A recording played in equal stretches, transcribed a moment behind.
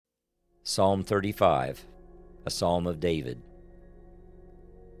Psalm 35, a psalm of David.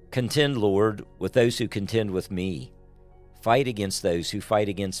 Contend, Lord, with those who contend with me. Fight against those who fight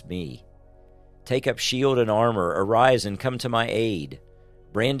against me. Take up shield and armor, arise and come to my aid.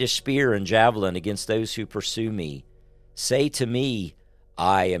 Brandish spear and javelin against those who pursue me. Say to me,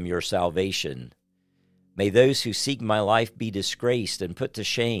 I am your salvation. May those who seek my life be disgraced and put to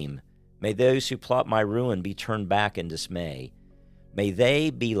shame. May those who plot my ruin be turned back in dismay. May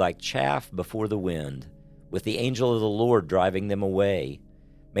they be like chaff before the wind, with the angel of the Lord driving them away.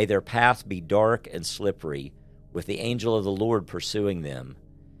 May their path be dark and slippery, with the angel of the Lord pursuing them.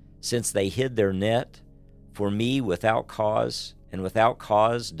 Since they hid their net for me without cause, and without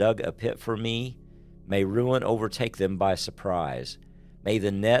cause dug a pit for me, may ruin overtake them by surprise. May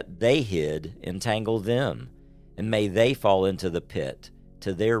the net they hid entangle them, and may they fall into the pit,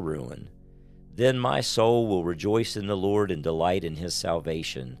 to their ruin. Then my soul will rejoice in the Lord and delight in his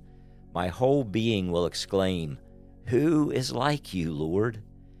salvation. My whole being will exclaim, Who is like you, Lord?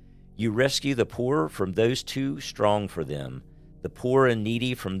 You rescue the poor from those too strong for them, the poor and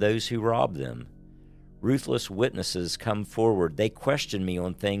needy from those who rob them. Ruthless witnesses come forward. They question me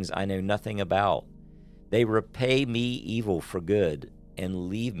on things I know nothing about. They repay me evil for good and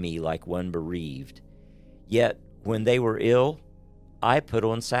leave me like one bereaved. Yet when they were ill, I put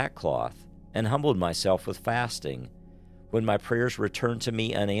on sackcloth and humbled myself with fasting. When my prayers returned to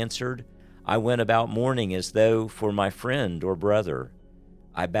me unanswered, I went about mourning as though for my friend or brother.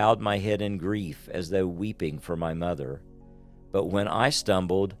 I bowed my head in grief as though weeping for my mother. But when I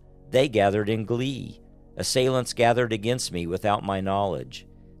stumbled, they gathered in glee. Assailants gathered against me without my knowledge.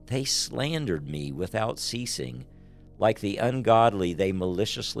 They slandered me without ceasing. Like the ungodly, they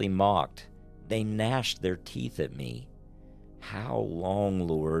maliciously mocked. They gnashed their teeth at me. How long,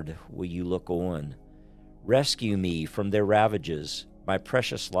 Lord, will you look on? Rescue me from their ravages, my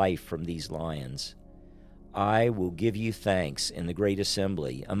precious life from these lions. I will give you thanks in the great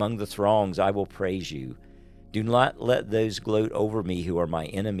assembly. Among the throngs I will praise you. Do not let those gloat over me who are my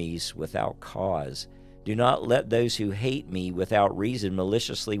enemies without cause. Do not let those who hate me without reason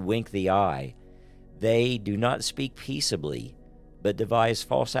maliciously wink the eye. They do not speak peaceably, but devise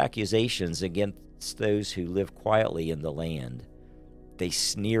false accusations against those who live quietly in the land. They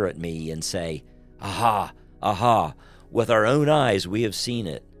sneer at me and say, Aha, aha, with our own eyes we have seen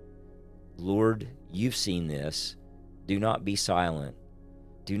it. Lord, you've seen this. Do not be silent.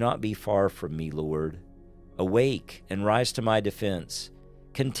 Do not be far from me, Lord. Awake and rise to my defense.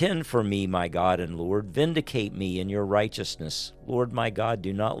 Contend for me, my God and Lord. Vindicate me in your righteousness. Lord, my God,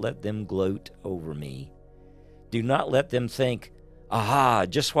 do not let them gloat over me. Do not let them think, Aha,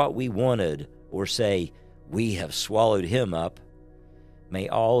 just what we wanted, or say, We have swallowed him up. May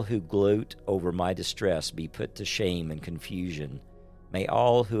all who gloat over my distress be put to shame and confusion. May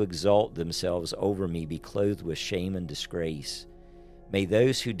all who exalt themselves over me be clothed with shame and disgrace. May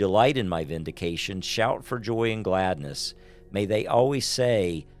those who delight in my vindication shout for joy and gladness. May they always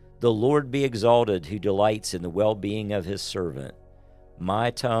say, The Lord be exalted, who delights in the well-being of his servant.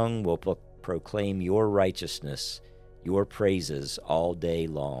 My tongue will proclaim your righteousness, your praises all day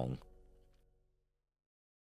long.